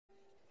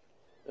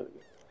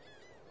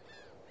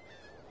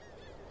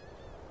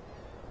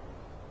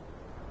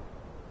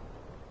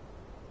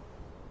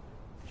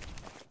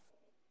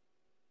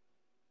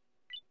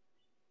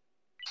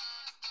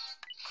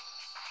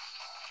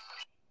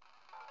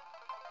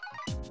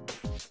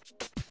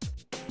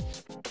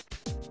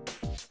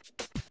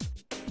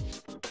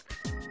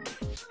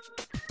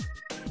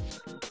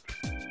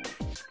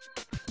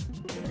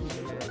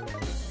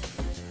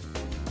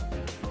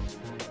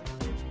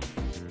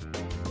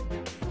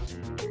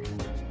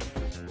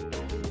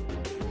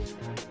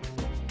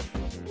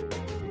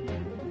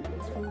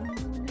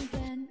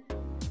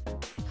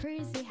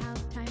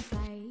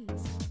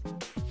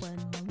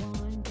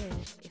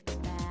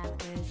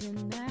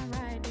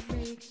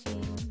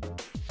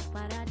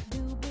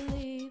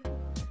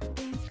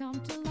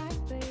come to life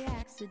by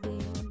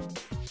accident.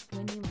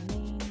 When your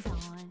name's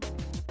on,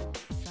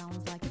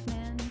 sounds like it's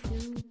meant to be.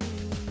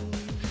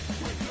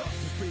 Wake up,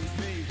 this space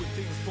made when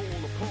things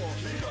fall apart.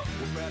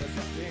 What matters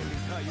at the end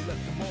is how you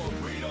left them all.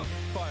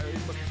 Fire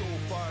in my soul,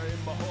 fire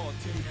in my heart.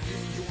 Till you see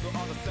me on the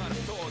other side of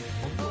stars.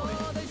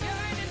 Oh, the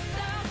journey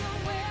starts from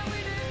where we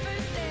did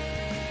first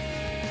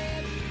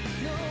step.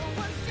 No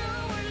one's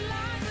sure what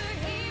lies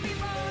ahead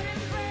before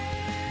and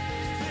breath.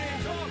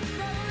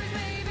 Rose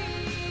maybe,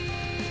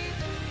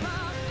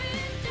 rough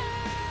and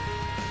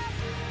tough,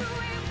 but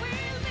we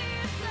will be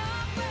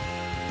somewhere.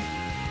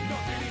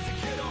 Nothing easy,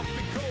 get up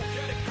and go,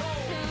 get it go.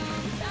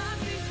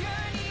 Sometimes this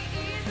journey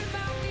is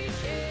about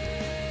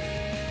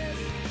riches,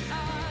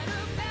 out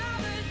of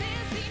power,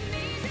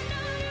 destination,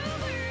 not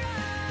over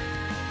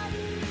us.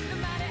 No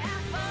matter how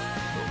far,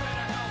 No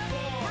matter how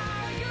far,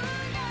 how you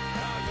go,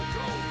 how you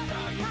go.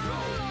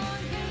 how long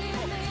can you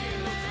Ain't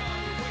live? no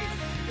time to waste.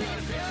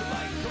 Gotta take your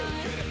life, go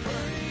get it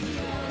burning.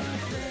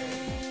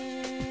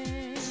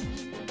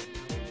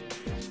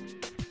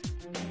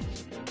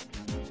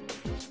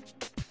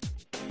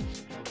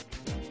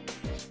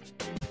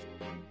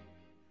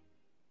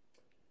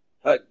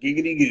 Hot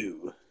giggity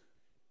goo.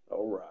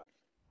 Alright.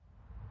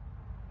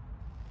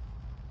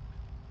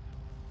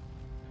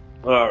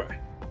 Alright.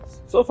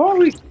 So far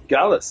we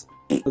got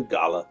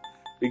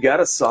we got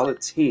a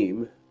solid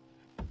team.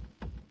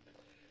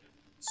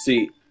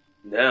 See,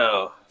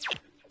 now.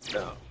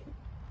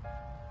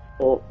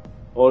 Well,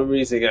 only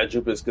reason I got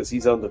Jupa is because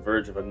he's on the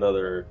verge of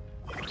another.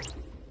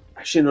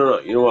 Actually, no.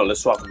 You know what?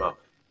 Let's swap him out.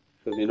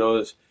 Because you know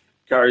this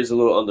Kari's a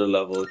little under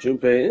level.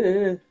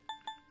 Junpei,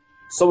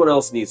 someone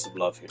else needs some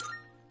love here.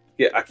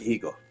 Get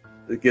Akihiko.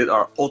 To get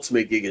our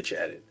ultimate Giga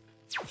Chat in.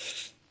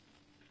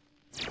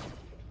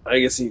 I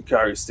guess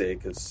Kari stay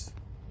because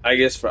I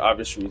guess for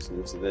obvious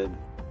reasons, and then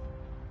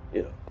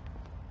you know.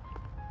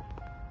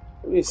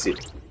 Let me see.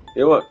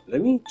 You know what?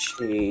 Let me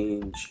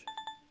change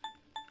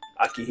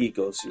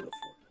Akihiko's uniform.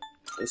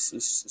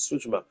 Let's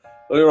switch him out.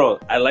 Don't get me wrong.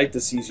 I like to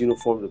see his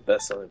uniform the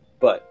best on him,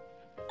 but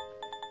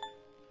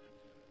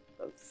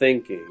I'm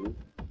thinking.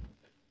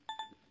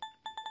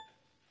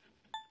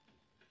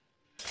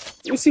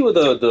 Let me see what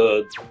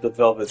the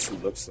velvet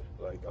suit looks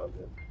like on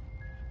him.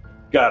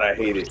 God, I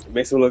hate it. It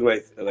makes him look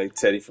like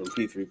Teddy from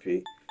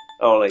P3P.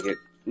 I don't like it.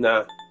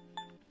 Nah.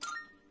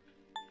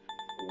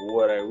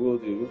 What I will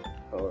do,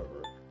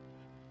 however,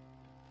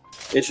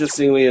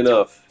 interestingly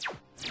enough,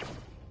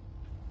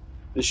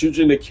 the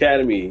Shujin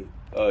Academy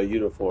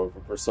uniform for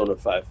Persona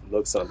 5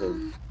 looks on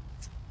him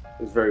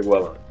is very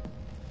well on.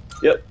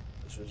 Yep.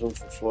 This was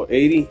from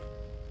 480.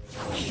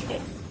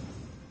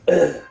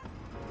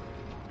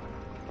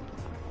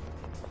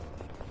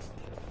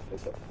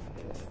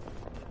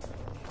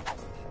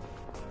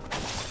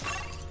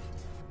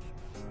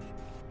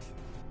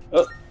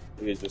 Oh,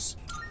 we just,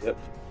 yep.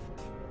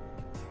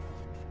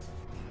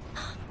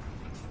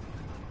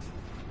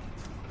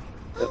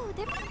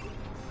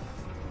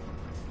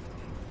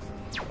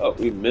 Oh,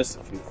 we missed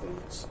a few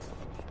things.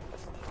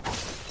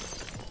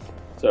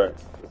 Sorry,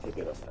 we'll pick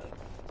it up now.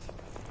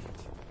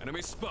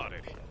 Enemy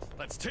spotted.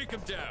 Let's take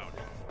him down.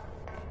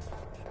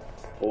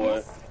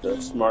 Boy, there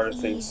are smarter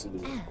things to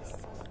do. S.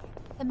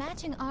 The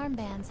matching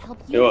armbands help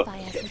You know what?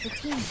 unify us as a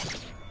team.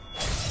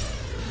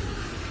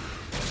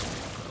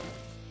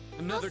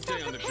 Another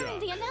day on the job.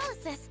 The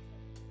analysis.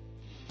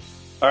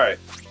 Alright.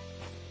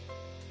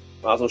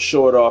 Might as well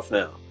show it off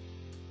now.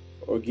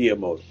 Orgia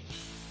Mode.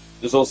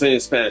 Just don't say it in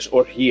Spanish.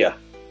 Orgia.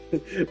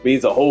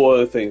 Means a whole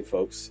other thing,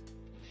 folks.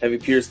 Heavy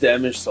pierce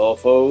damage to all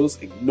foes,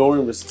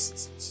 ignoring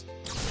resistances.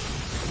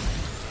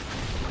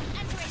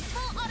 Entering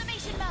full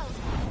automation mode.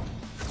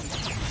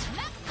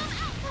 Maximum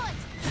output.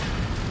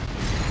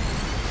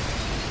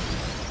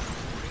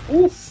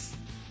 Oof.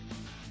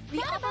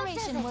 The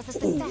operation was a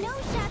success. No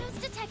shadows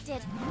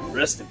detected.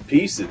 Rest in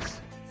pieces.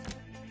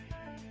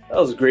 That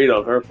was great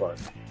on her part.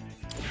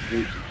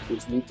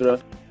 Who's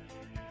Nutra?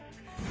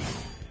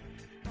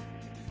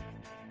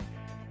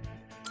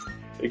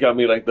 It got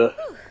me like the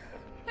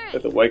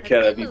white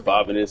cat that be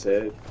bobbing his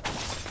head.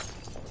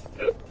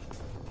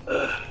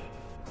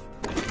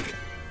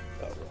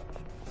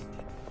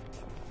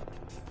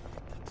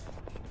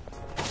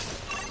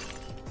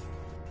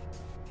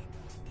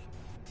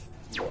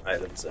 More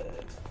items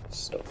ahead.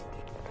 So.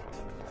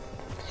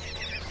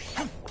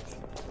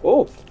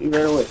 Oh, he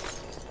ran away.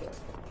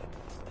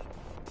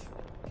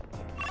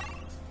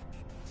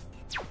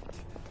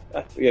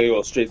 Ah, we gotta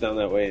go straight down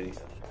that way anyhow.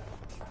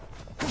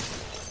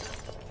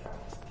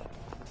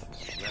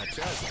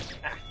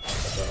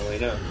 That way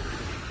now.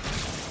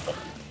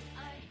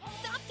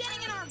 Stop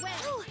getting in our way.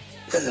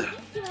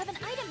 You have an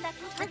item that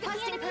can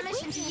requesting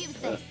permission to use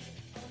this.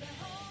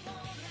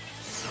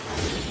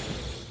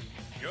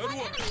 Good One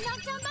one. enemy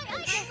knocked down my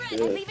item.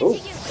 Yeah. I leave it Oh, to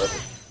you.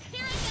 perfect.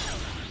 Here I go.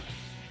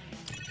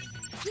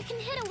 You can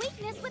hit a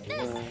weakness with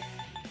this.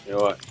 You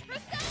know what?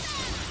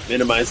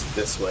 Minimize it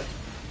this way.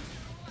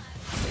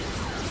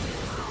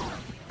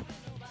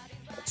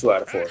 2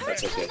 out of 4.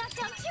 That's okay. Knocked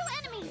down 2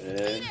 enemies.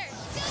 And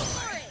Go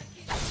for it.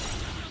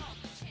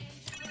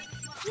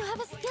 You have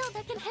a skill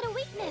that can hit a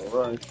weakness.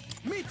 All right.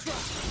 Mitra!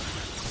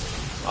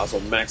 Also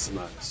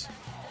maximize.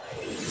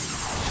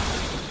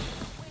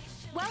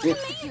 Well Yeah.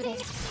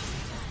 executed.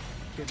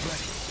 Get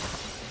ready.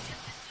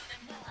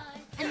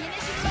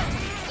 Ammunition low.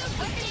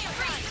 Opening it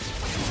right.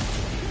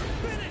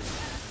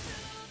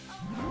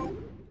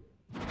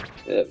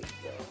 There we go.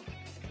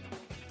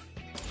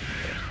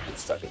 I'm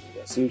stuck in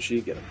the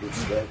sushi. Get a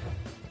boost up.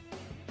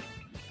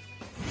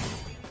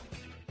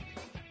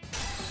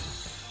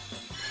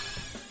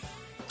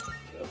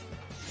 Yep.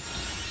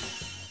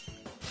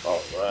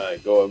 All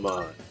right, go in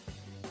mine.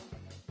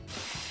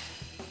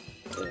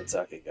 And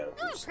Take got a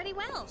Doing boost. pretty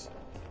well.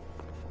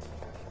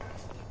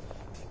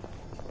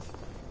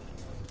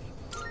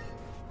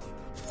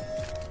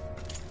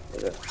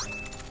 Okay.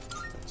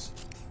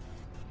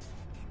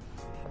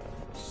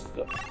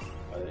 So,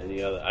 are there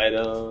any other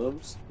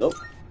items? Nope.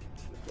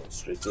 Go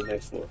straight to the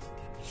next floor.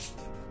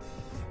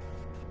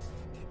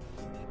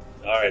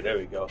 Alright, there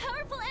we go.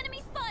 Powerful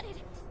enemy spotted.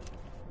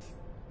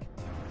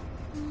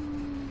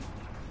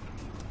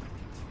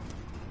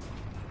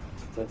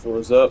 10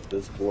 floors up,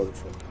 there's a border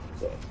from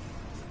so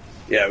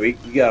yeah, we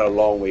got a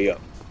long way up.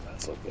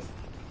 That's okay.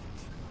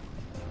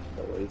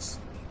 Always.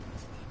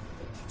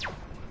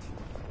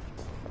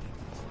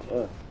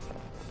 Yeah.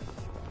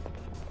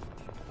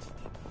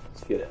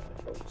 Let's get at it,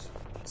 folks.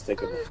 Let's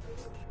take a look.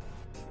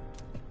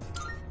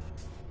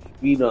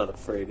 We not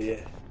afraid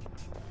yet.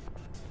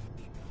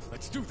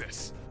 Let's do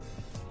this.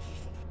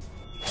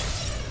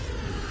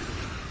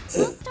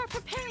 We'll start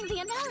preparing the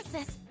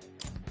analysis.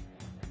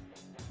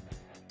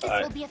 This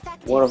Alright. will be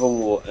effective. One of them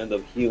will end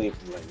up healing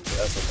from lightning.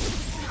 That's okay.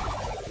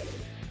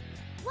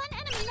 One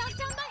enemy knocked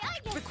down by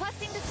Aigis.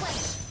 Requesting the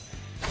switch.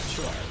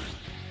 Try.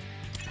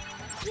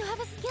 You have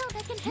a skill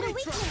that can hit a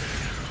weakness.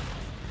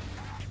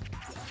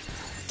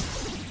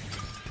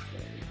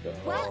 There we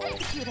go. Well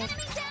executed.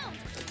 Enemy down.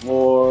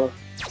 More.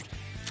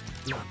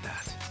 Not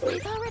that.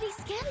 We've already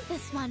scanned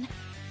this one.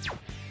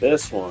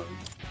 This one.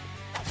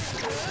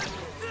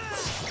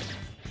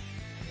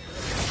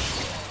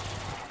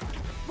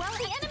 Well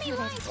the enemy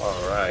right.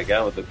 Alright,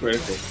 got with the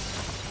critical.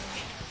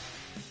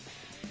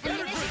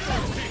 Ammunition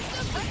low.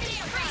 Opening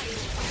it right.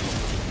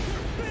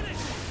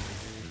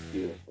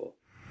 Beautiful.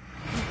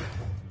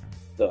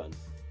 Done.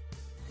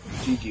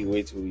 GG,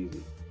 way too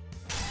easy.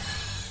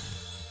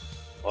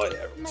 Oh yeah, My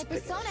everyone's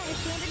picking. persona has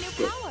gained a new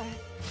power.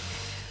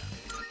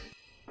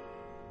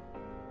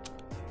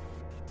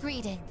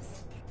 Greetings.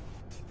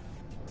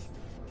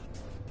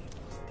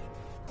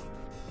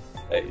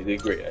 Hey, you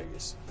did great,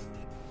 Aigis.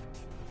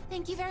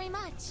 Thank you very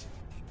much.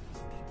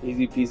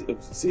 Easy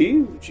peasy.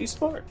 See? She's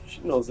smart. She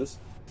knows this.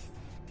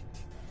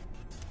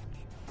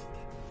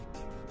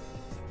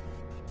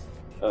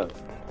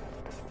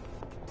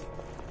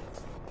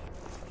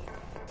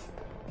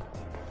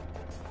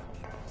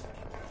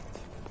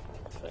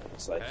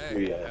 It's like Hey,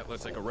 3 that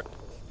looks like a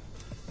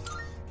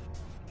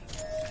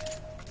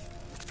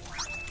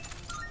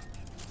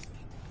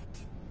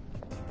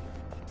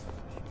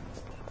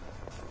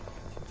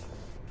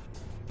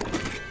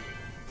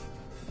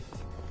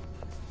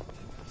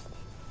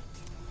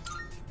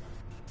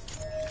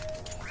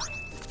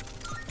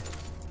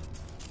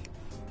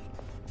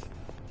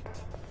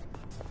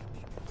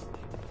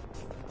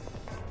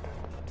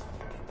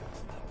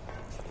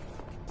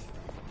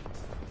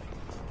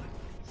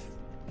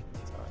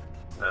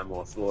I'm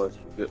on floors.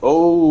 Good.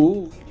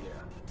 Oh, yeah.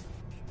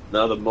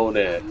 Another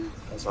monad.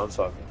 That's what I'm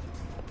talking.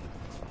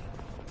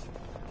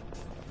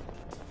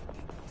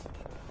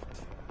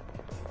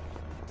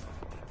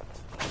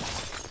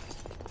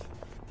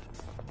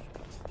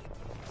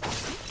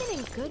 I've been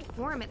in good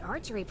form at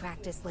archery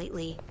practice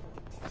lately.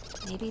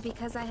 Maybe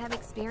because I have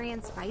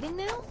experience fighting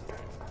now?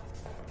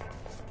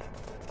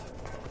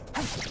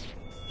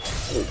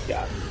 Oh,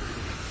 God.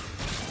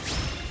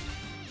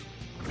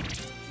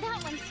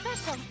 That one's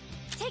special.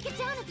 Take it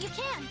down if you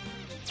can.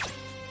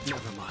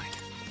 Never mind.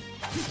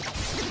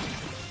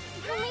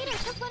 Her leader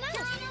took one out.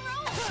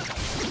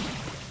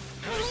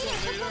 Her leader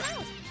took one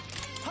out.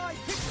 Hi,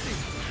 Pixie!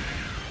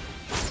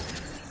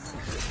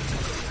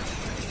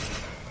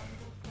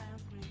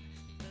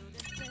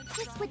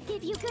 This would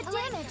give you good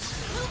damage.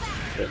 Move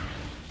out.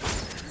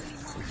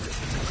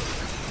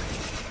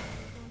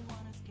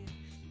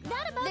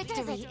 That about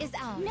Victory does it. is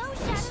ours. No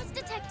shadows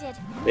detected.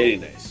 Very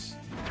nice.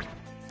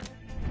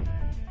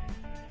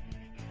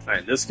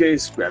 Alright, in this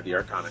case, grab the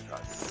Arcana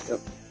card. Yep.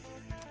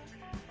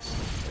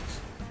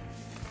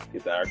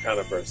 Get the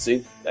Arcana burst.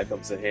 See? That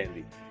comes in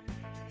handy.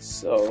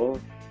 So,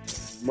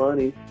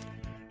 money.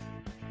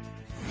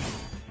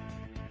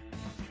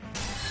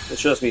 But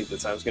trust me, the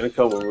time's gonna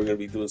come when we're gonna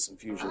be doing some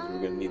fusions. We're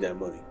gonna need that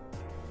money.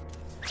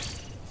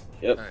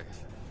 Yep.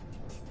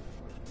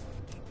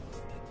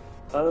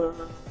 Hey,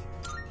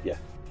 Yeah.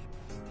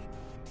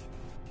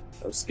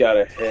 I've got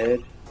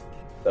ahead.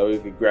 That way we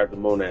can grab the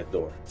monad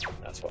door.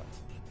 That's why.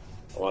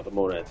 I want the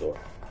monad door.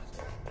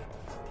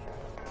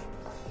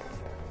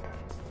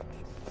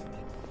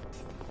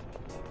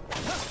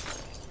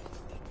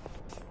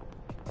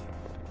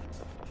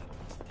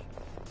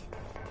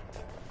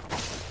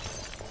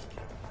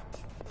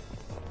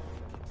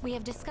 We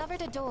have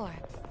discovered a door.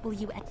 Will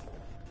you?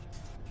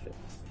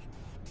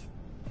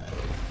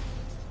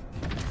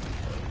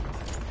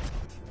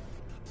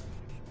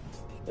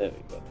 There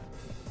we go.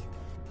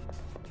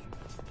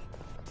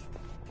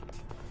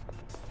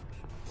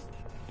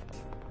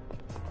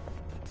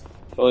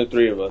 There's only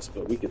 3 of us,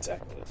 but we can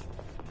tackle it.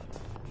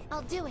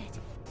 I'll do it.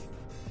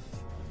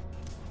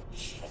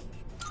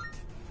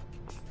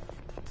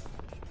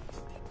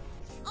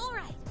 All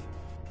right.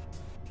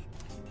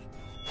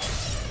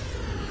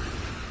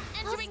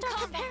 I'll Entering start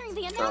combat. preparing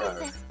the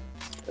analysis.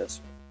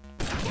 That's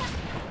Yes,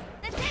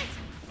 that's it.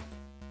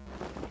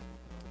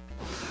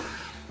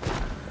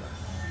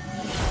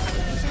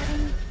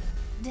 Shutting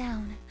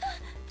down.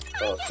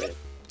 okay.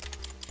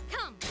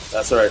 Come.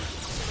 That's alright.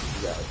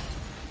 You got it.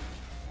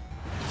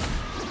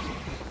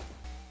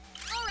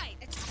 All right.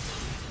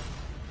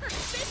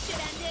 This should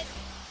end it.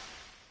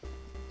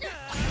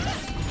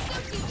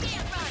 Don't you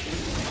dare run.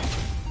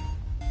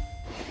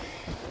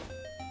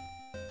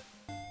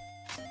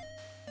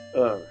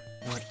 Alright.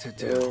 What to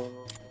do?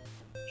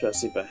 Try to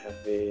see if I have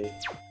a.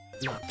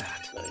 Not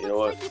that. No, you know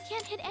what? Looks like you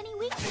can't hit any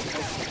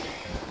weaknesses.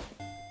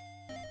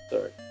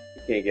 Sorry.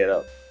 You can't get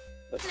up.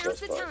 Now's That's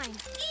the fine. time.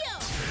 Eo.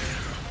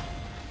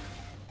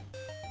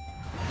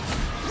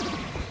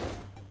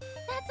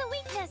 That's a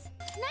weakness.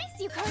 Nice,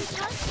 you curry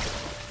chunk.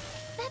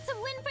 That's a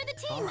win for the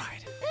team. All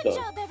right. Good Done.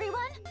 job,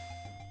 everyone.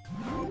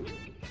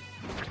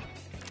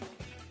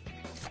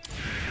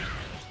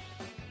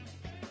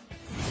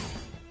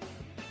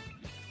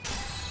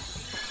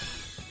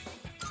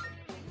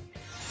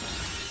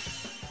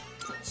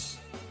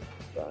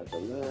 Right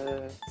on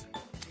that.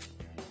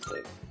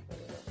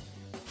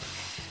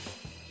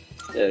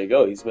 There you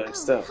go, he's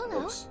maxed Oh, out.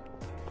 hello. Nice.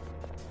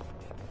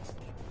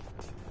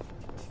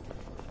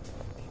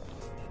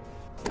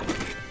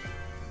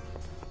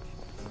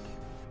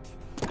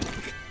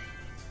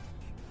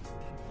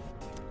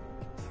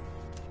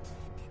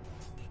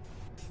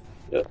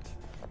 Yep,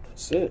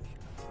 that's it.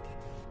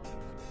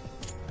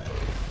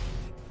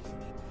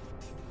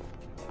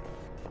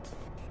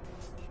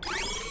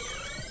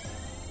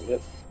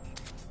 Yep.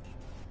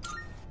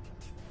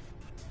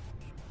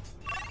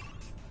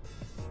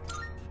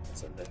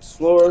 That's the next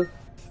floor.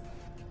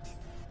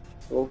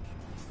 Cool.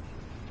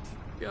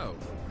 Yo.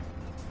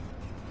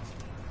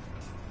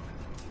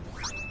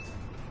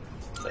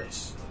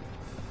 Nice.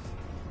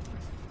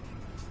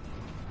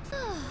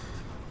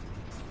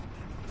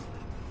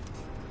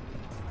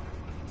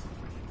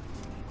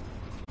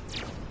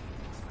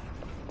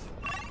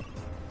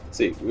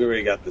 See, we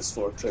already got this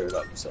floor cleared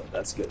up, so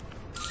that's good.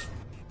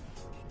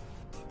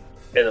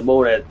 And the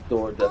monad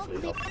door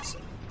definitely helped us.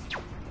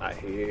 Alright,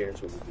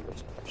 here's what we do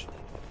this question.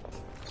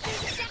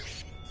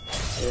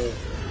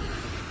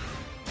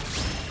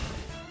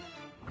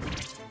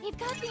 You've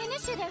got the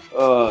initiative.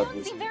 Oh, You don't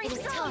this- seem very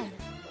strong.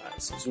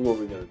 Alright, so this is what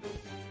we're gonna do.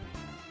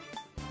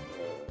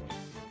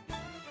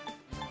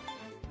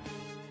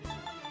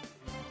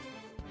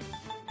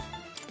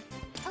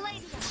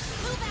 Alexa,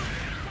 move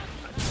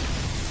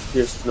out.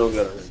 Pierce is no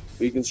good on him.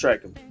 We can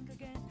strike him.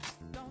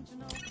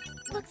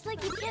 Looks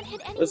like you can't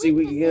hit any Let's see,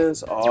 weak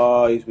weaknesses. against.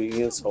 Oh, he's weak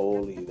against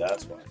Holy.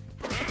 That's why.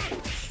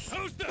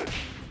 Who's that?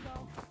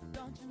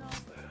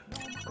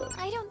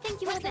 I don't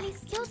think you have any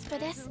skills for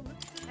this.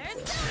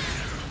 There's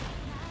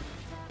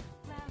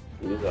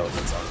He is out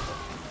against Alpha.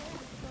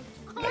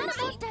 That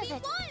about does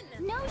it.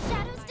 No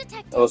shadows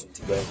detected. That wasn't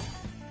too bad.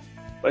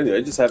 But anyway,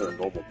 I just having a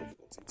normal difficulty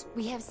too.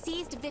 We have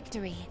seized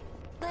victory.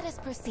 Let us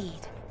proceed.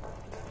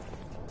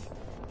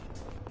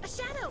 a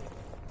shadow.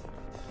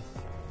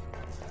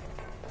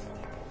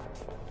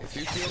 If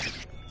you feel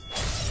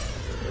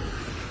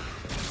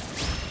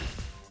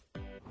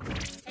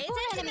Pay Four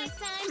attention enemies. next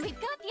time. We've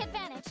got the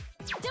advantage.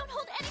 Don't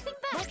hold anything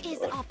back. What is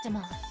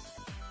optimal?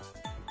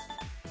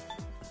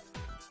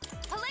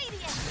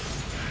 Palladium.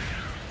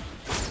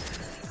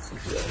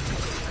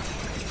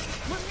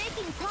 We're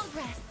making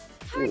progress.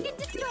 Target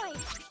destroyed.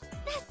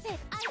 That's it.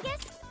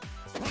 Aigis.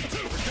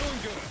 doing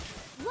good.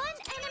 One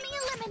enemy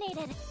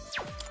eliminated.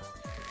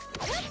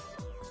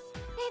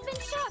 They've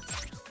been shocked.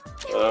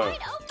 They're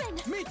wide open.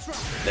 Mitra.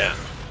 Now,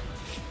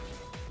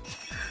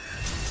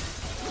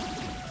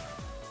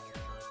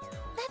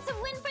 That's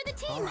a win for the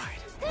team. All right.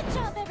 Good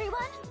job,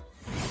 everyone.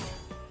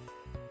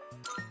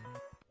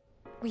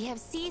 We have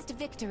seized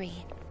victory.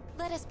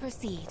 Let us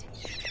proceed.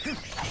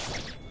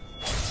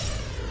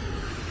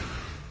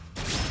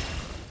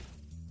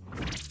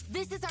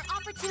 This is our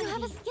opportunity. You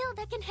have a skill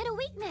that can hit a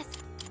weakness.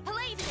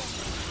 Palladium.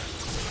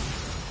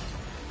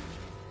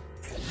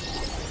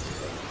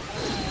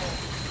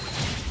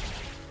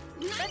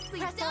 Nicely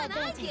Press our done,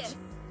 advantage. Aigis.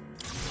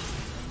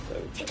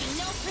 Taking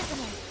no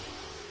prisoners.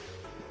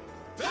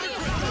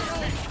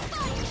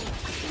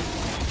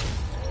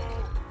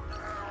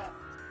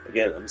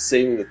 again, I'm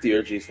saving the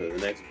theurgies for the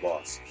next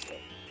boss. So.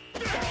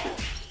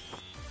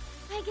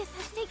 Aigis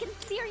has taken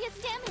serious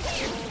damage.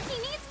 He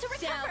needs to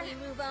Shall recover.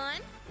 we move on?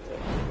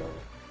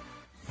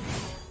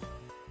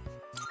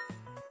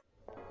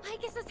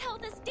 Aigis'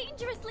 health is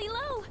dangerously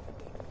low.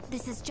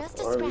 This is just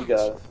a Alright, we scratch.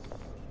 got it.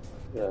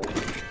 Yeah.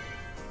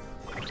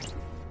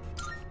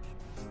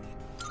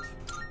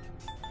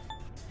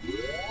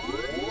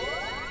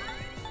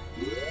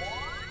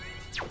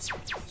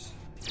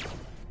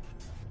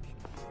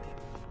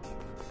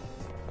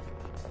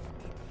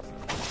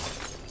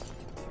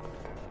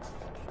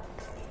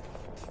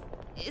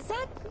 Is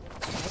that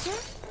treasure?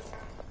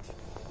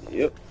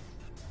 Yep.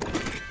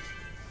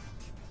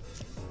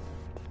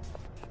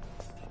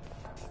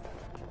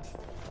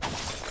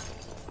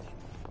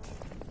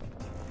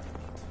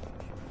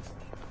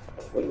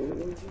 Wait.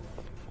 No,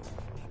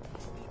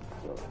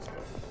 it's not.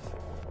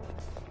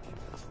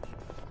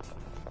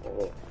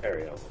 Oh,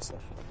 carry on this stuff.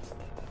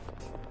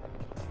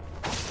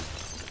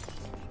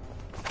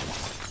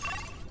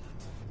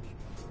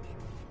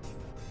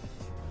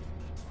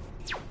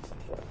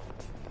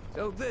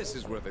 So this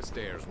is where the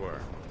stairs were.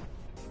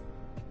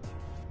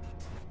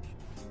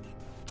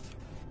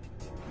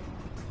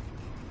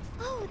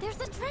 Oh, there's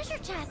a treasure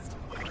chest.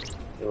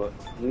 You know what?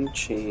 Let me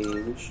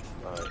change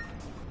my.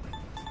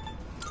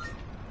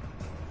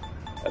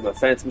 I have my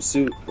phantom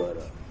suit, but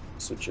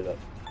switch it up.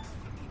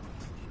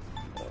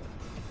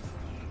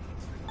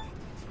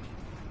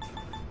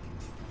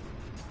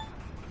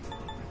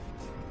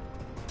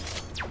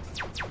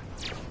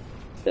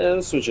 Yeah,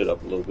 let's switch it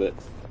up a little bit.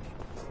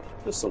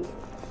 Just a little.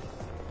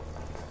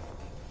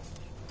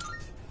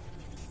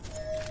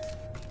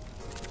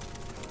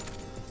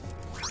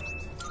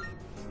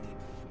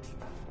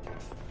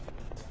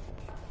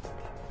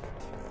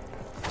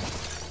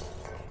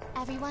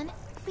 Everyone,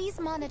 please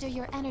monitor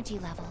your energy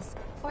levels,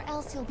 or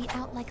else you'll be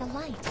out like a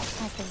light,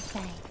 as they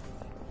say.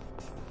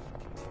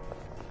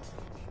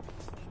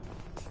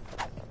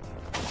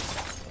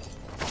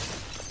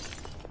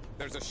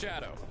 There's a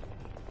shadow.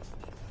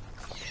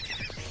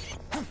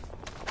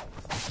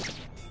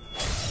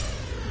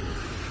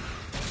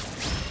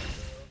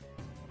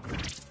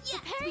 Yeah,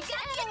 we got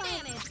the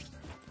advantage.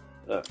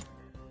 Got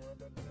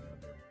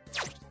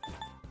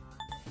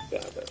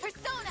it.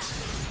 Persona.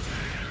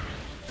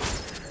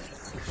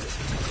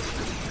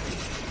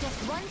 Just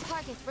one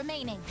target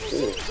remaining. You're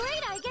doing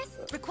great, Aigis.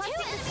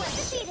 Requesting this one.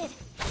 Defeated.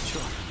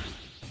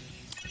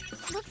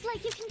 Looks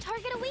like you can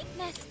target a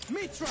weakness.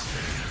 Mitra!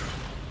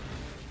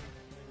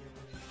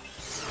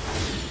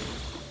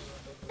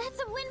 That's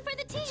a win for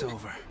the team. It's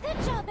over.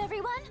 Good job,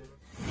 everyone.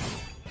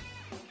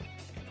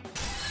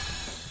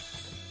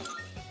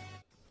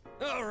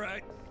 All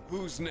right,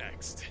 who's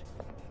next?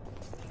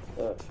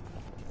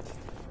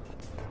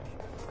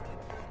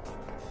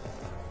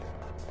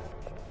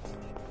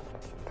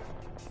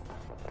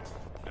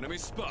 Enemy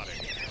spotted.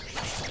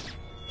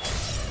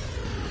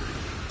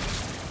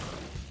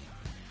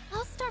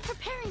 I'll start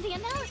preparing the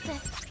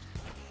analysis.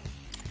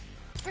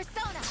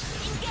 Persona,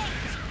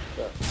 engage.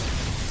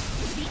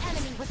 The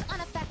enemy was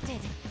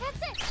unaffected.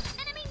 That's it.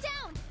 Enemy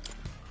down.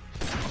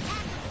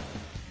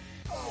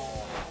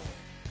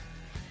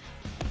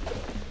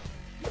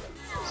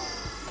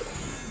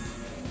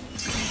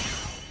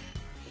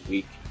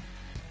 Weak.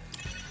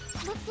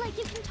 Looks like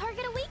you can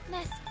target a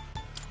weakness.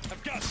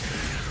 I've got you.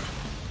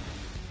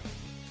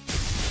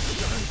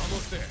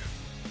 Almost there.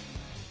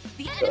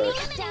 The enemy Uh,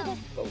 eliminated.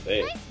 Oh,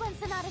 damn. Nice one,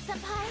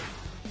 Sonata-senpai.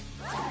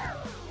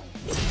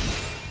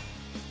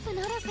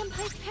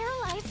 Sonata-senpai's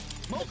paralyzed.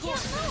 He can't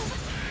move.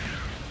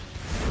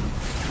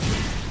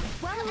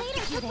 Well Later,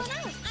 took executed. one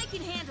out. I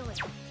can handle it.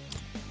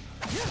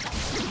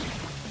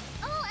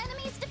 All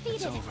enemies defeated.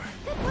 It's over.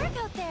 Good work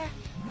out there.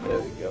 There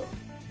we go.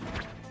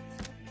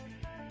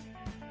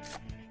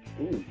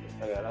 Ooh,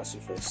 I got asked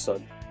for the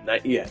sun.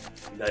 Not yet.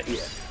 Not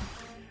yet.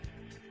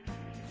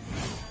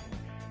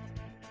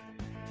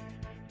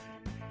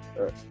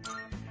 Alright.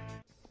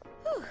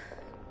 Whew. All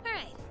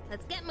right,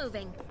 let's get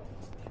moving.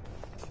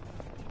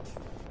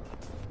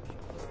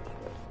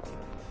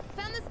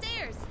 Found the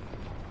stairs.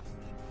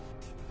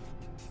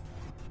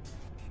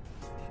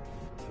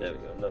 There we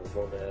go. Another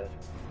monad.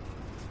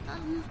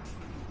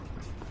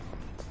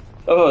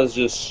 Oh, it's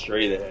just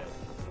straight ahead.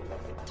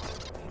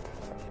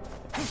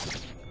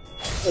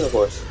 And of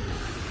course.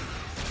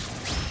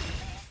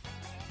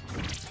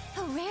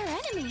 A rare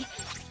enemy.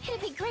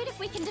 It'd be great if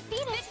we can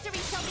defeat it. Victory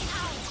shall be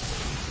ours.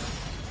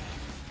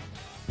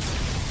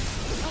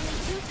 Only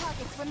 2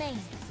 targets remain.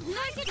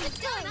 Target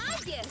destroyed.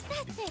 Aigis.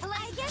 That's it.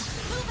 Aigis,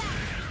 move out.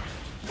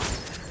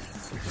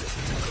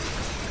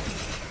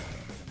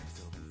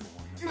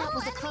 That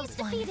was a All close enemies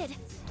one. defeated.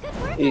 Good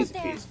work Easy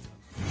out there. peasy.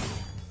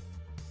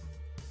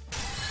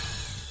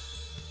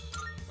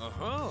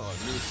 Uh-huh,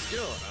 new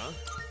skill, huh?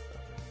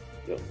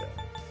 Yo, man.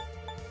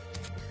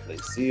 Play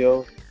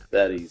CO.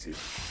 That easy.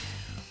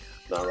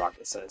 Not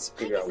rocket science.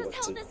 Figure out Aigis what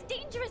has to. held us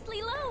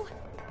dangerously low.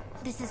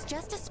 This is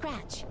just a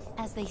scratch,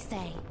 as they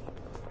say.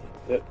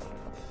 Yep.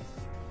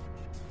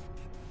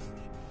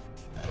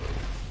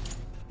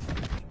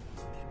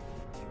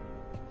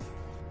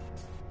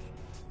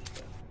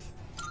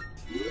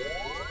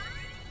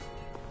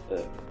 There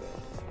we go.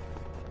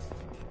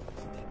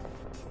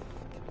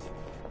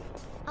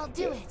 I'll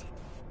do it.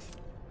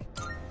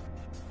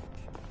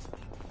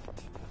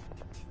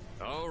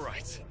 All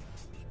right.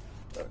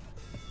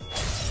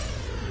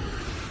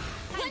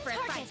 One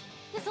target.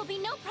 This will be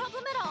no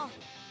problem at all.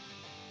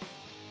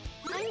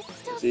 I'm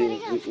still See,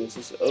 setting up.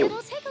 weaknesses. Oh,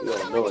 It'll take a we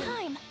little don't know more it.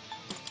 time.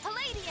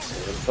 Palladium.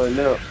 We're gonna find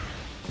out.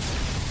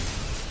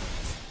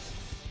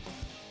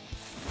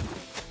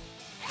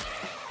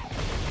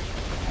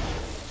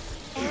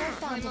 Error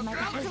found in my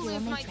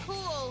behavioral matrix.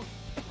 cool.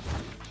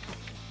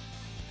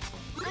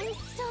 I'm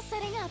still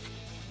setting up.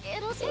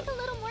 It'll take a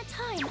little more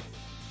time.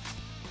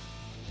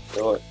 You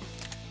know what?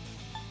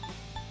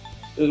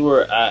 This is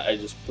where I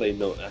just play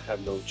no. I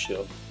have no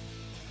chill.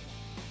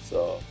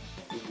 So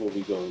this is what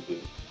we gonna do.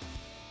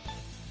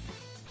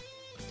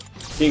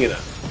 King it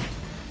out.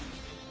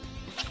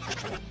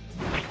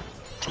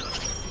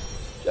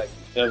 Jack,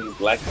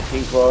 Black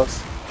King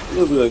Cross. A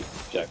little bit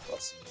of Jack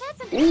Cross.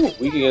 That's Ooh, impressive.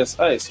 weak against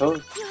ice, huh?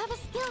 You have a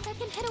skill that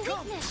can hit a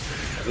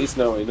weakness. At least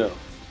now we know.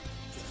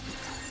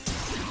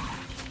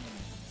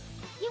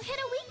 You hit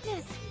a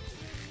weakness.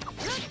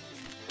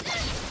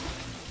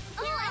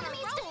 All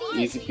enemies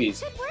defeated. Easy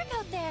peasy. Good work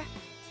out there.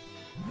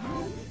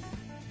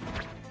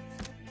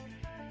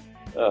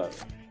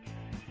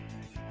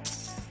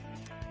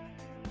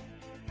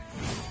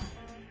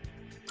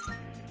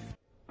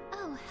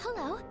 Oh,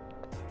 hello.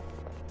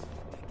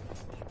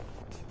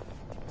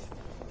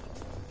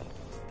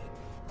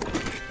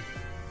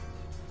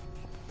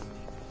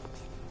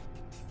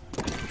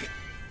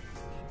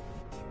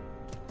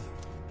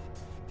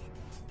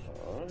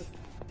 Alright.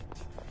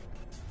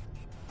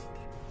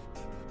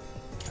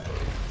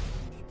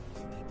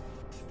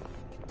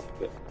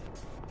 Good.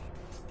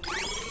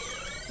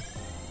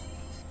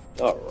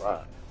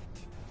 Alright.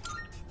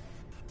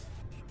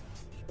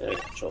 Yeah, I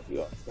got a trophy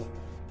off. I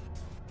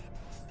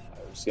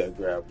just gotta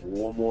grab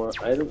one more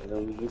item and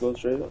then we can go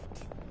straight up.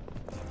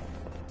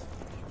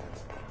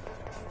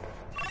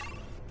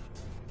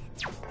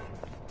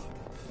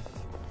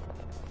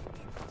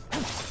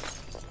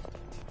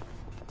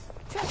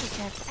 Treasure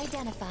chest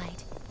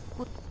identified.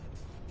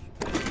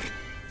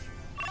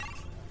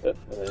 Yep,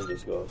 and then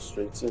just go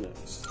straight to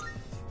next.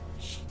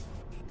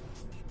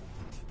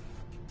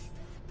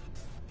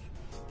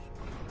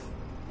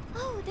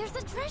 Oh, there's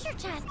a treasure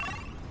chest.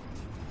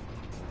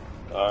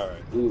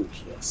 Alright, ooh,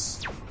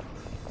 yes.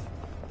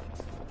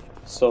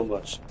 So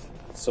much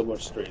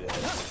straight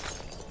ahead.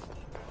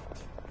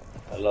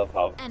 I love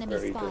how Enemy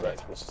very spotted.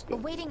 direct this is good.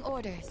 Awaiting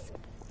orders.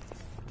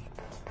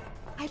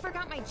 I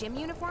forgot my gym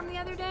uniform the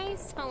other day,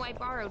 so I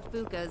borrowed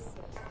Fuka's.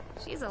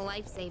 She's a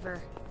lifesaver.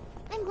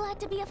 I'm glad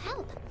to be of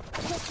help.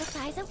 Was the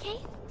size okay?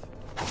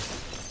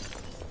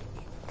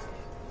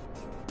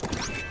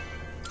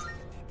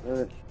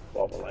 Alright,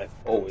 Ball of Life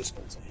always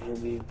comes in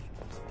handy.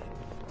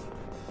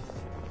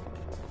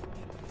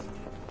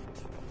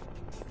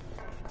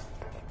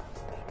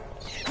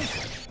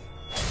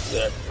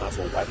 There, might as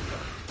well wipe it out.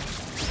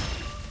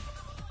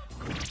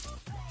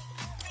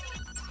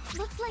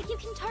 Looks like you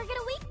can target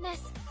a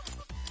weakness.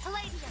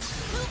 Elysium,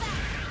 move out!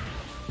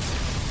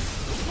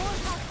 More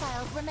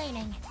hostiles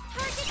remaining.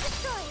 Target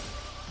destroyed.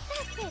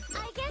 That's it, I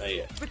Not guess.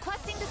 yet.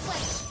 Requesting the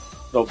switch.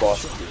 No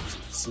boss skills.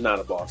 It's not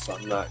a boss, so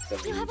I'm not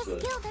gonna You have a use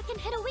it. skill that can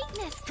hit a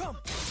weakness. Come,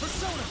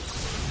 Persona!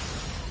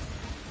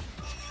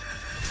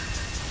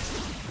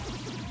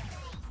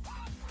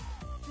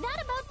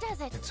 That about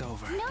does it. It's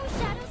over. No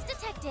shadows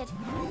detected.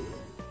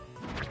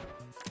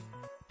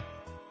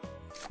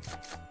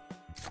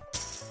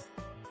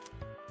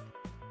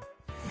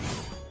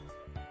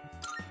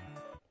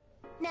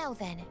 Now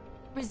then,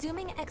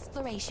 resuming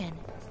exploration.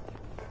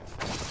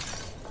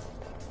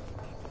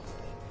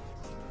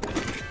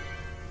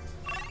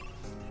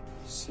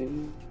 See,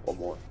 one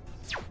more.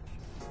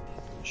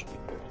 Should be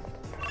good.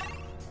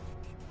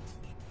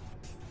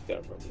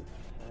 Gotta remove.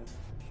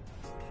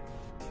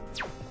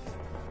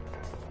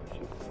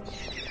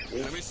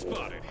 Enemy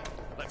spotted.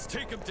 Let's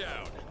take him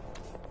down.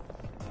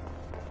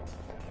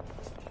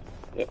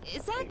 Yep.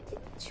 Is that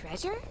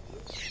treasure?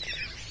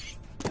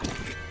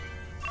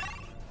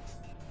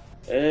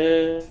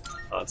 And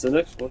on to the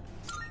next one.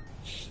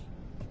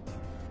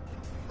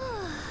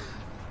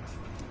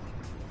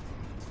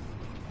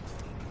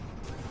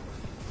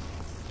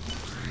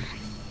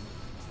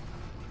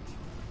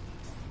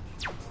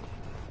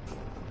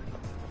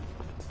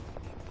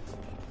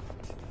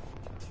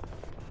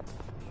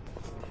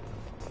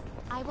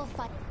 I will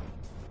fight.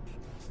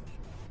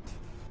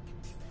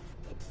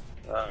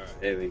 Alright,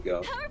 here we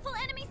go. Powerful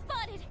enemy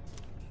spotted.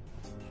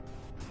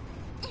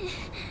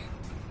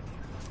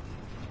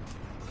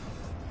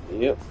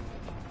 Yep.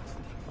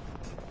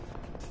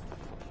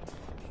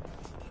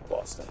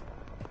 Boston.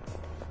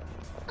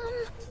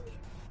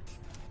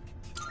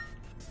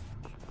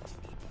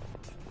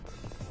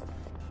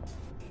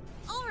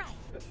 All right.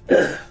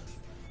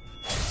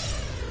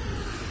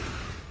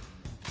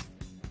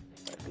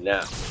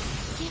 Now.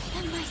 Give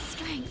them my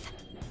strength.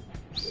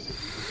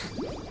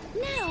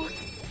 Now.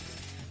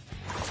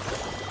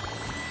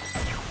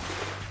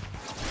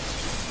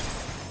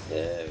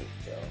 There we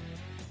go.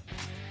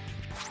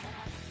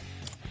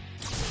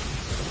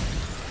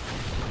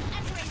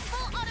 Entering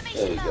full There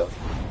automation we go. mode.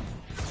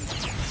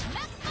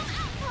 Maximum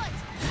output.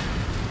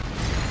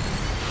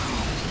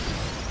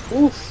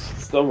 Oof.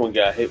 Someone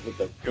got hit with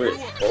a crit.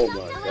 Oh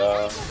my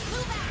god.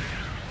 Move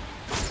out.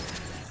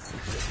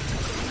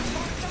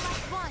 That's the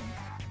last one.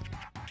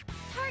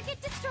 Target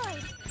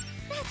destroyed.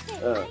 That's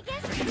it, I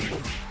guess.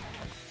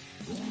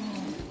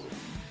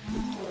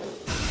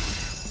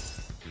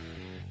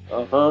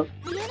 Uh-huh.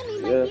 The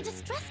enemy might Yeah. be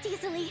distressed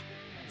easily.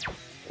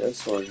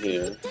 This one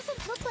here. It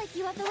doesn't look like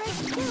you have the right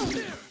skills.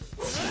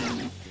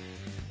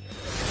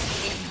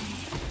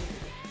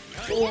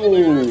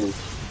 Ooh.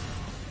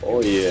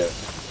 Oh yeah.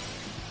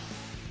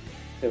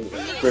 Him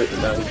crit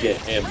and now he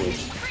get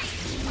ambushed.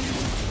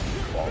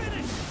 Wow.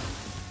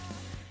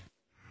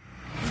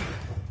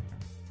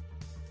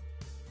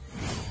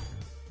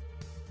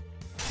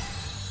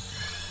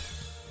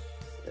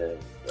 There we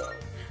go.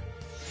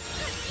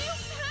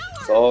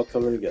 It's all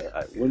coming together.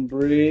 Alright,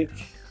 windbreak.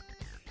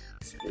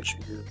 Switch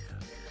move.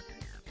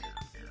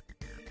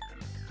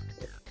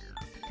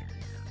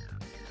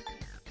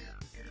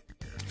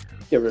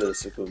 Get rid of the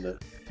Secunda.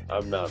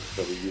 I'm not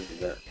really using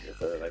that with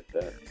her like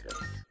that.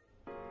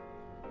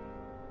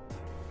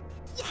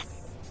 So.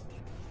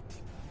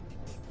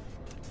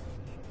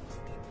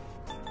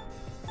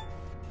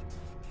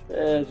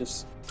 Yes.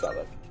 Just got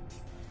lucky.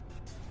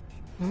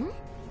 Hmm?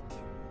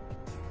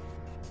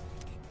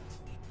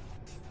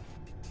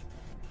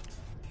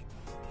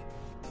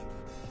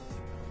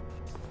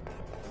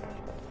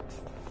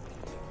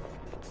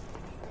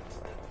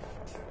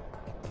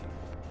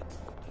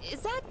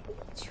 Is that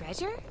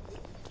treasure?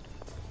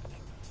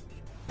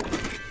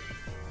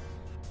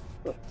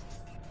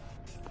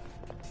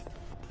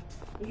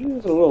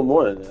 It's a little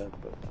more than that,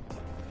 but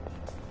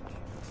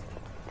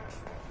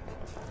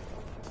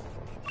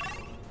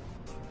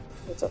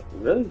what's up?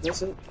 Really?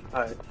 That's it?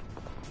 Alright.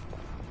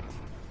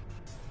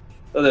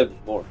 Oh, there'd be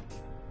more.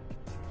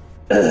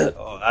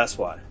 Oh, that's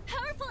why.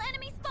 Powerful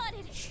enemy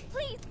spotted.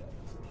 Please.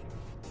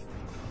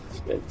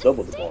 Yeah,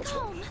 double the Stay ball.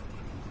 calm.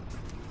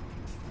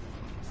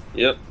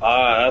 Yep.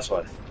 That's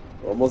why.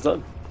 We're almost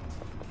done.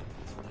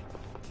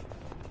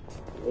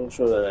 A little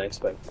shorter than I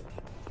expected.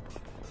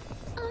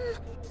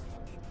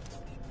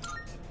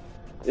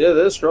 Yeah,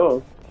 they're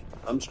strong.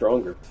 I'm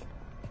stronger.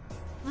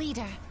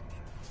 Leader.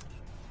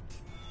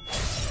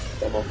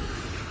 Come on.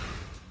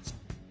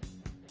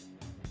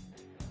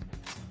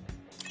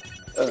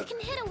 You can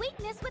hit a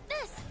weakness with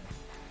this.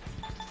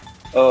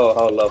 Oh,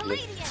 how lovely.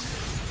 Palladium.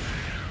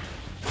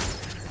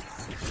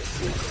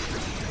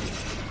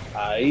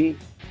 I.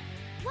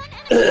 One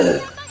enemy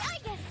down by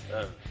Aigis.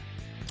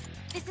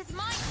 This is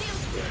my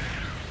field.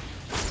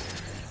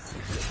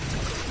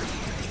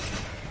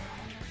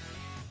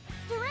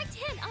 Direct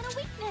hit on a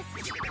weakness.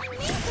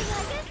 Amazing,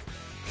 Aigis.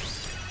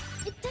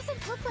 It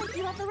doesn't look like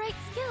you have the right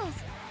skills.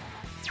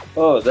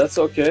 Oh, that's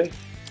okay.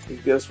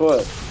 Guess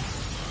what?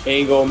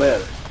 Ain't gonna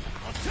matter.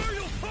 I'll tear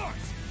you apart!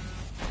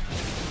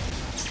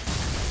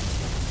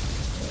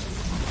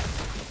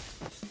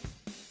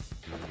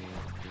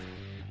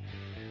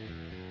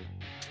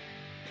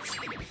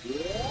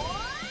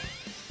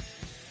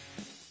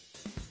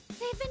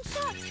 They've been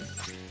shot.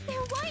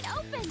 They're wide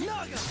open.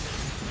 Naga!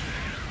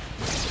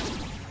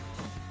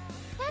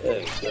 That's There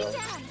an you enemy go.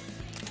 down.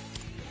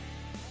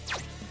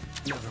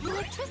 Never mind.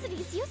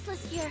 Electricity's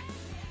useless here.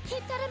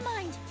 Keep that in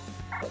mind.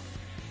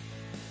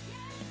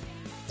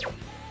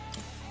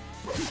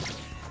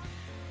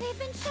 They've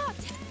been shot.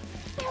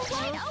 They're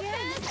wide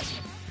open.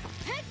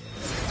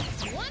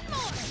 One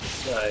more.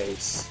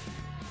 Nice.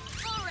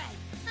 All right.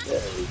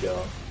 There we go.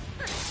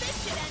 This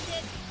should end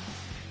it.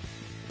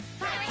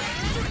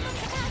 Maximum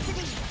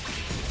capacity.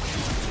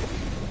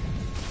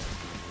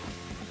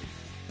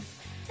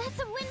 That's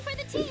a win for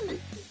the team.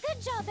 Good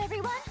job,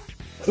 everyone.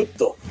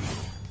 Kuto.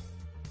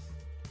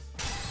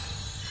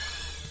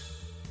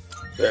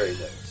 Very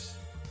nice.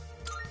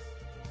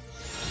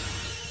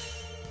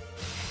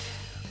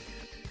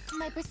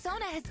 My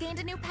persona has gained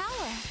a new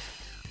power.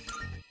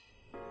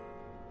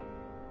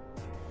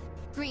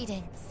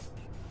 Greetings.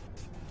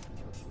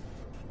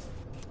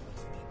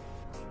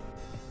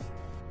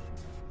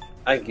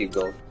 I can keep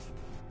going.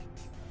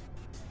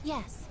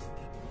 Yes.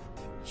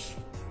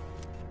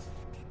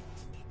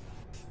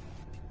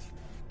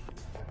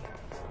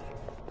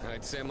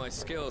 I'd say my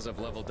skills have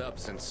leveled up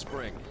since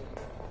spring,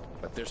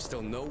 but they're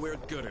still nowhere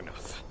good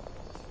enough.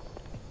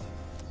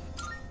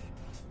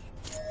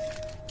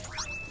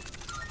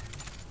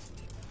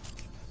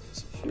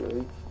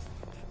 Fury.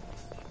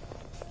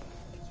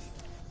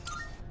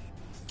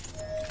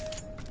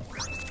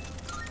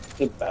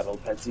 Good battle,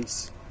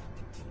 Pensies.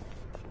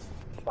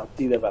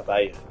 Partida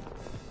batalla.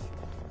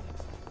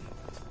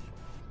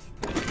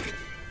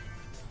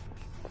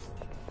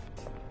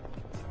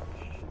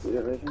 Do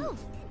that right now?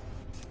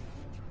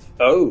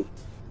 Oh!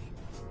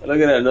 And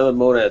look at that, another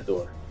monad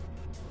door.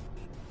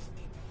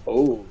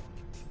 Oh.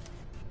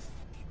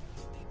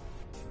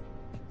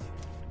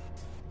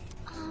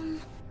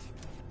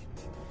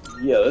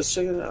 Yeah, let's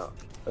check it out.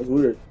 That's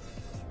weird.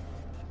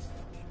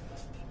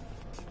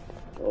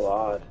 Oh,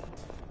 odd.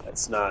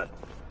 That's not.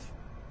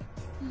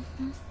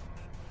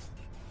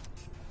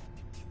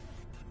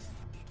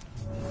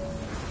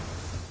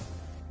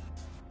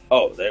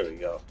 Oh, there we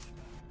go.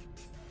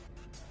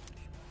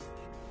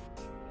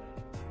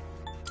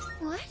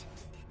 What?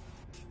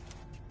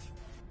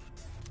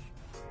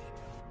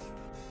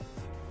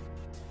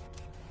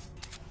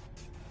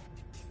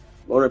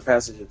 Monad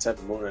passage,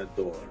 attempt monad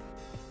door.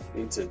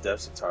 Leading to the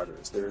depths of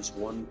Tartarus. There is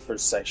one per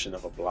section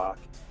of a block.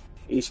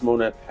 Each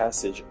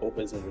monadpassage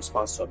opens in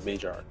response to a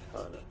major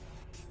arcana.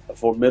 A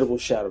formidable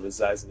shadow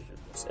resides in the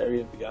innermost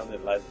area. Beyond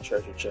it lies a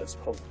treasure chest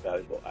full of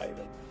valuable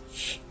item.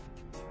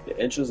 The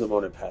entrance of the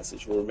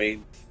monadpassage will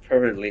remain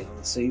permanently on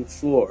the same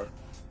floor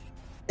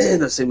in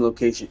the same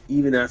location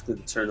even after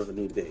the turn of a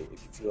new day. If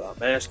you feel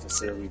outmatched,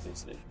 consider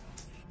revisiting.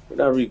 We're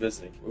not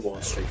revisiting, we're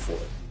going straight for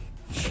it.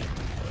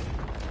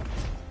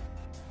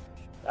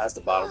 That's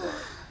the bottom line.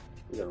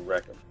 We're gonna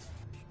wreck them.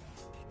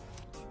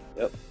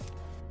 Yep.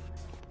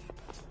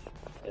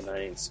 And I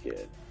ain't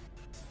scared.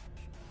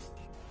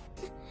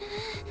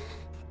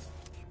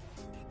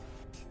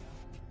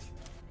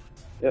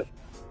 Yep.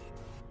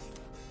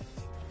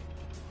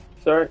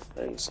 Sorry,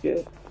 I ain't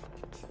scared.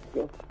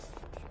 Go.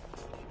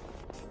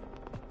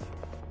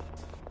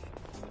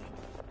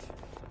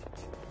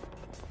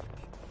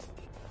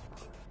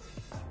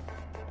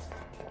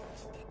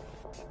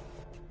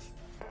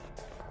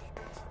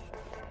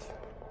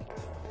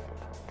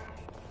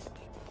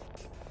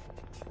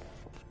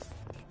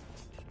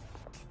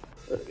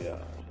 There we are.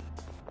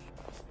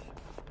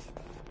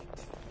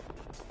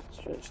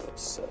 Strange little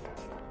set.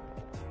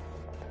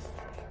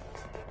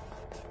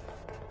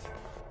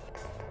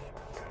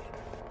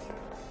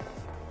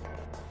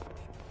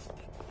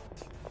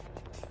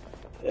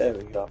 There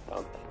we go.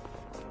 Found it.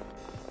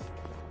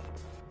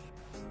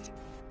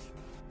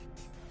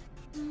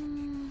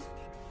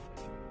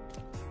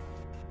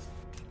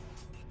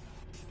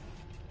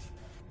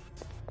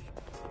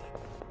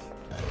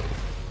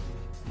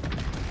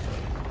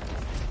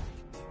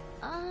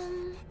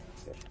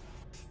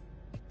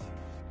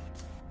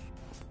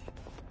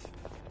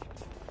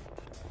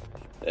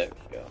 There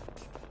we go.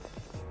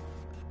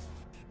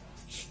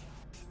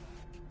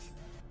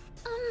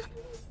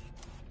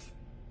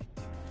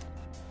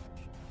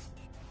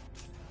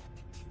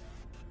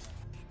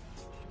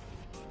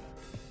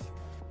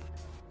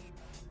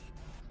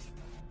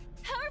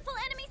 Powerful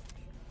enemies.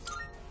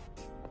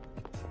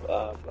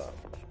 Blah, blah.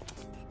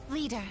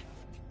 Leader.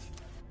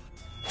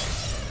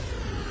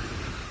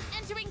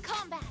 Entering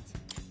combat.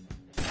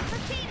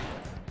 Proceed.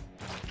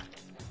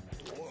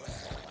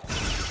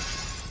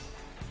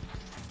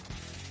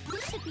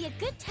 This should be a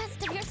good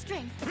test of your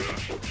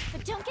strength.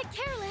 But don't get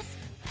careless.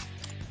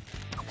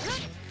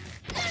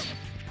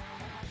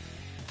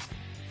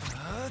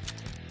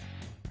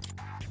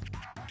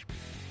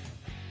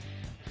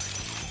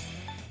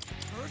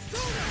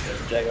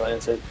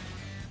 Jack-o'-lantern.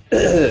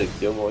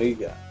 Give him what he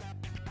got.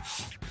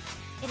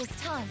 It is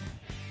time.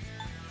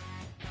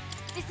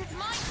 This is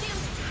my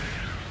duty.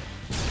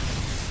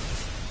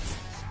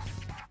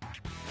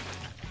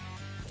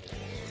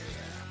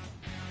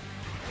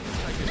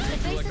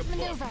 Evasive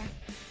maneuver.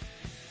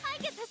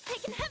 Aigis has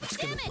taken heavy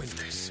damage. Win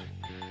this.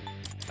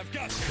 I've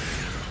got you.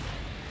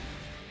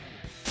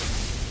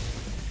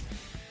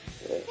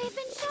 They've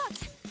been shot.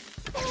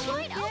 They're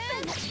wide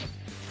open.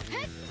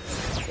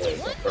 There you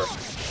go,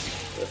 perfect.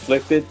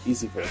 Afflicted,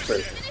 easy for the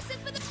person. Finish it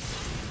for the.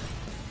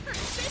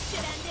 This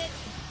should end it.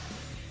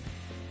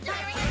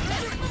 Firing a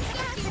triple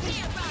circuit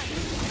here, run.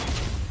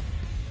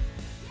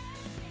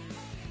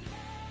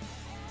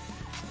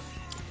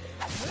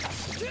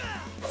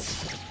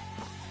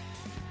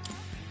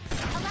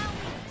 Allow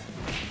me.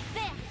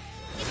 There.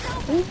 It's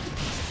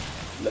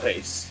over.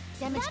 Nice.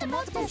 Damage to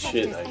multiple Shit,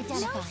 sectors Aigis.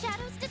 identified. No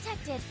shadows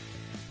detected.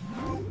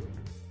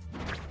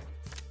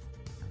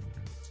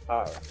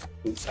 Alright.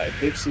 Boots high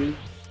pixie.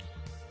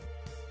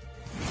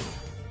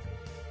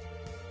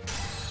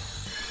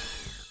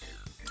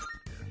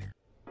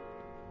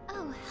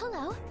 Oh,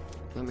 hello.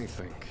 Let me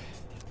think.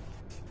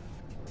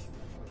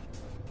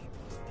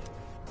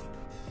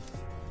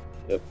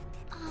 Yep.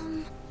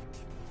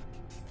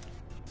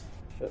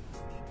 Yep.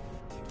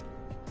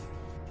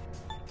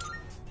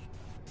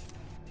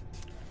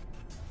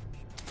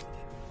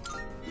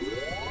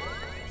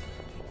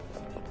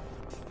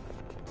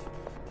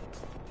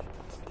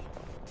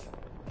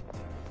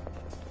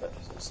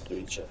 That's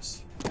 3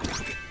 chests.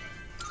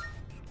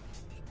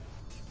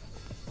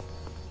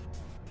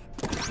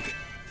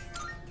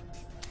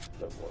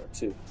 Memoir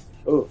 2.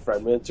 Oh,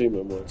 fragmentary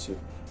memoir 2.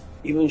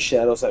 Even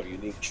shadows have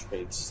unique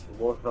traits. The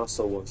more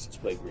hostile ones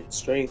display great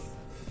strength.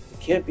 They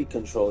can't be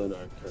controlled in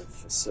our current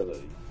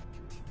facility.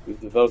 We've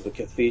developed a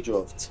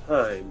cathedral of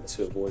time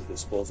to avoid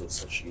disposal of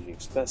such unique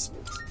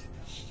specimens.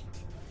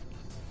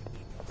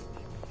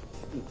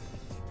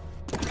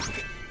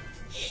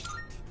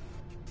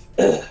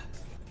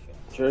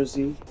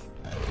 Jersey.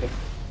 Okay.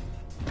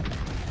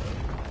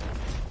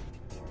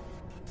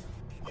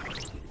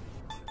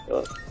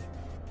 Oh.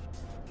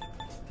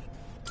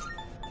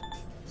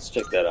 Let's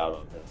check that out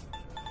on him.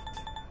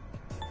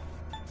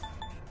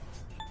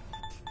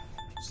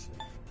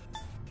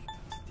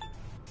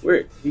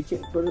 Weird. He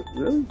can't put it.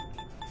 Really?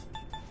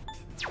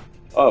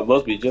 Oh, it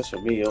must be just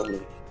for me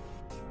only.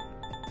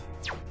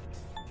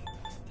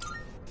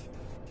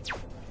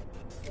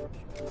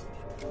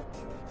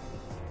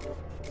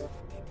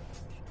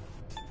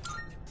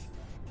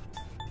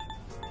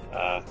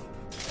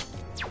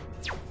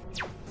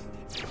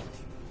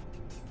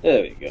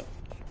 There we go.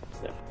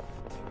 Yeah.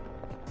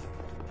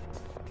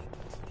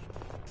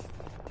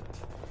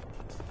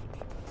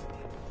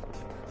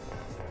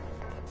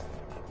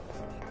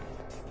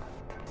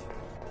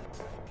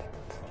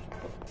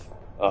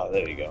 Oh,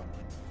 there you go.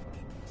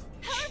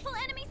 Powerful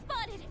enemy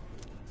spotted.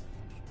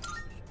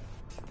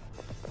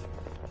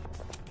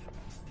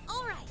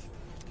 All right.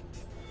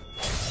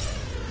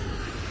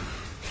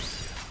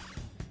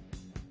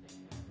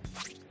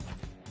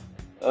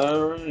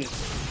 Alright.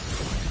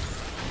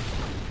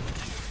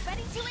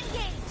 Ready to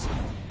engage.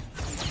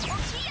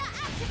 Orgia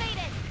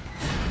activated.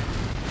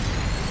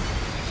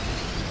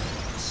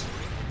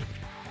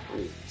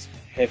 Ooh, it's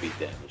heavy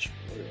damage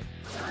for real.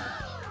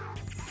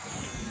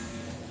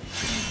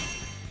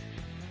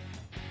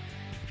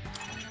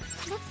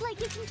 Looks like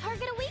you can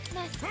target a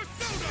weakness. That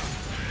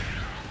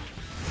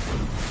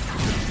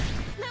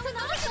was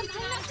awesome! I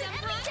knocked an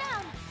enemy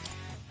down!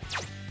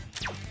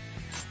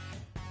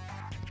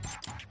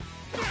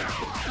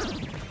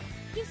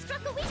 You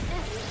struck a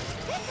weakness!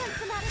 This one's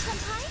Sonata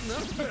Senpai!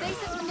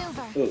 Evasive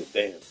maneuver! Ooh,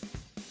 damn.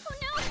 Oh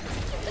no!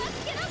 You've got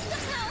to get up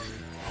somehow!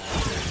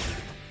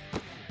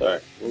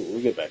 Alright,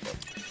 we'll get back up.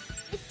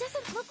 It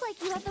doesn't look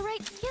like you have the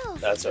right skills.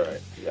 That's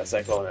alright. You got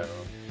Cyclone Arrow.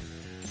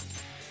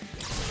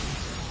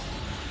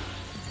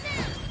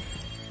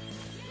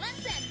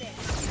 Let's end this!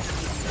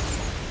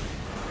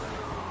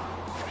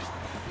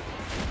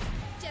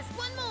 Just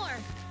one more!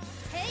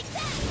 Take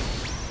that!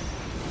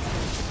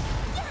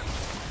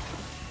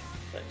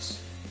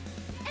 Nice.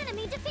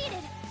 Enemy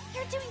defeated!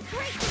 You're doing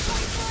great,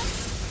 Tartarus!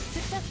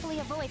 Successfully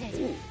avoided.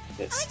 Ooh,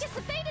 I missed. just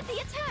evaded the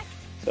attack!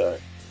 Sorry.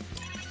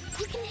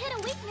 You can hit a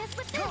weakness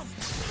with this!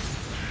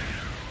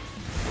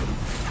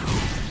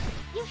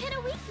 You hit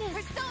a weakness!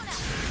 Persona!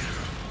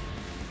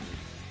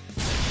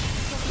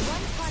 Just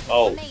one target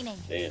Oh, remaining.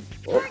 damn.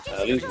 Well,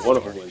 at least one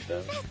of them went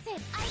down. That's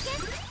it! I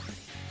guess...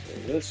 So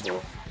this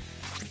one.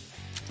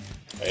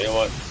 Hey, you know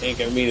what? Ain't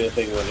gonna mean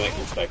anything when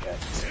lightning strike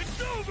happens.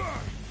 It's over!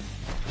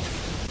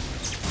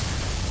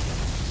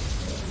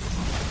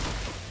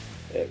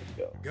 There we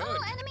go. Good.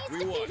 All enemies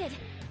We won. defeated!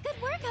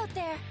 Good work out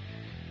there!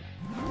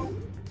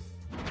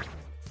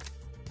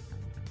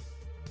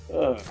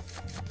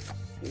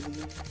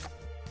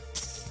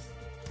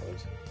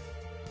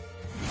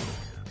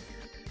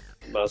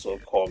 Might as well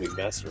call me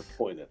Master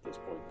Point at this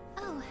point.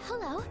 Oh,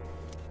 hello.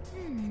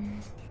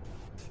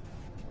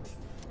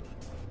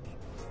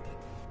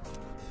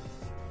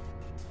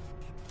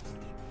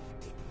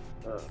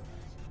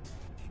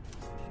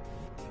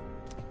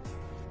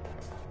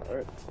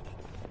 Alright.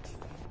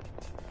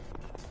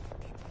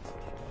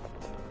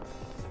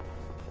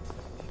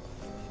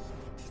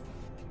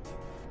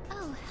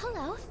 Oh,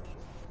 hello.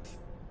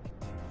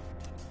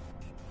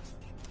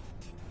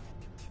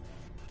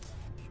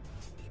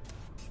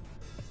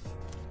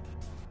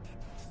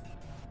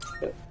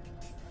 Okay.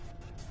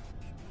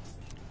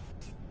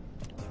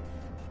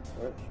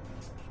 Alright.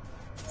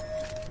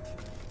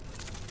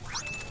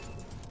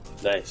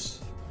 Nice.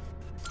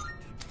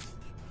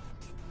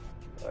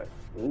 Alright.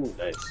 Ooh,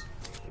 nice.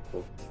 Okay,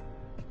 cool.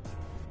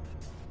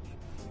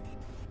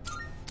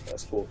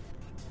 That's cool.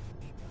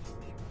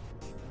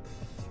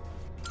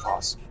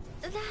 Awesome.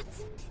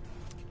 That's...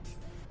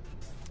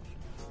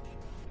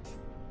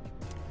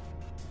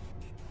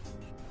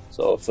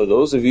 So, for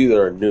those of you that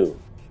are new,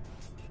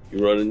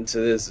 you run into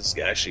this, it's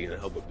actually going to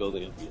help with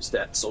building up your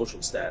social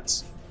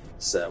stats.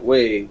 So that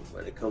way,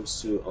 when it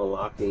comes to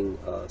unlocking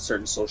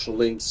certain social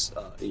links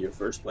in your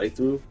first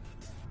playthrough,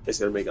 it's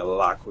going to make it a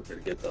lot quicker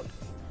to get them.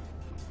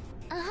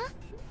 Uh-huh.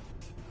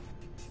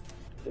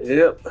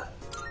 Yep.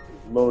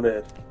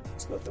 Monad.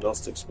 There's nothing else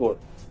to explore.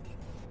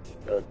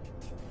 Done.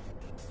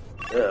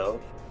 Now,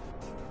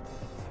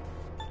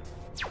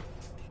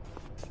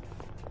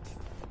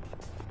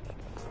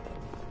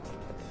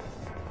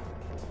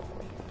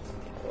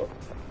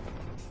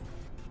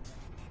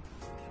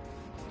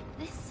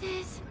 This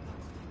is...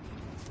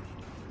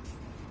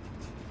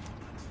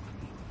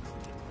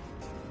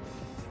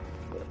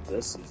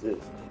 this is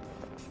it.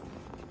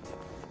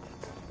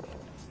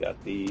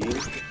 Got the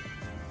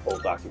whole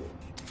document.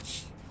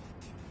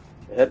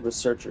 The head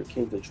researcher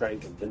came to try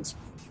and convince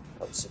me.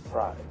 I was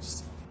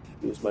surprised.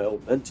 He was my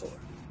old mentor.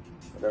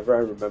 Whenever I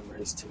remember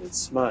his timid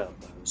smile,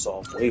 my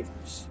resolve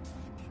wavers.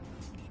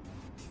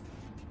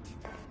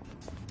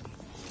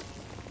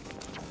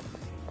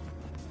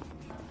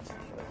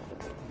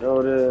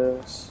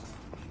 Notice.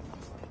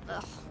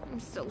 Ugh, I'm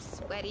so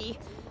sweaty.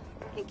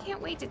 I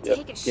can't wait to Yep,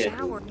 take a can't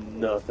shower. do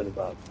nothing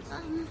about it.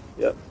 Um,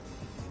 Yep,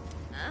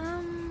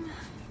 um...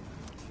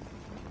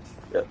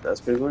 yep, that's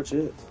pretty much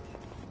it.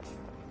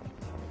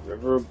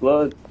 River of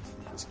blood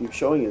just keeps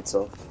showing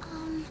itself.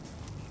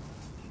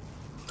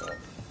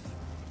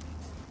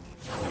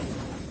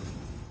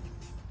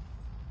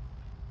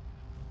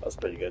 That was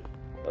pretty good.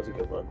 That was a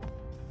good run.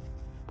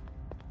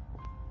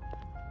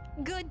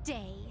 Good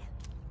day.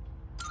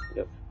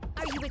 Yep.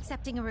 Are you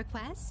accepting a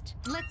request?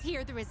 Let's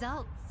hear the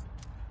results.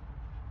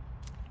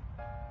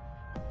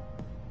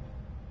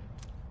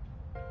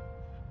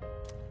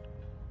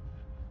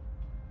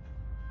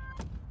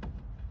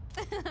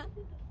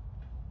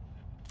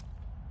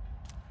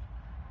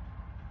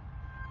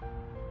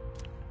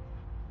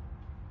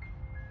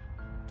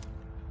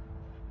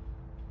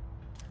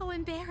 How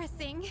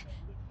embarrassing.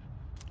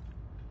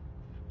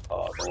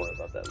 Oh, don't worry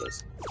about that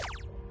list.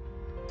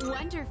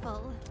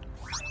 Wonderful.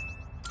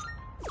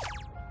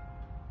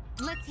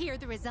 Let's hear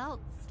the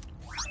results.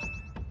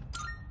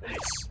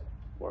 Nice.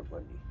 More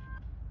money.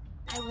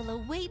 I will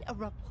await a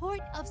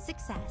report of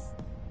success.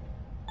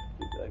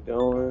 Keep that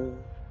going.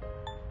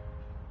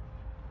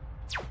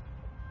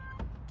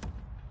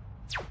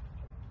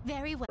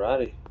 Very well.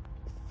 Righty.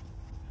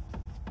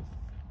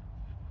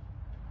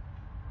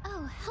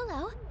 Oh,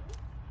 hello.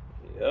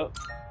 Yep.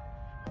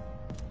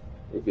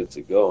 We're good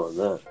to go on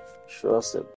that. Trust him.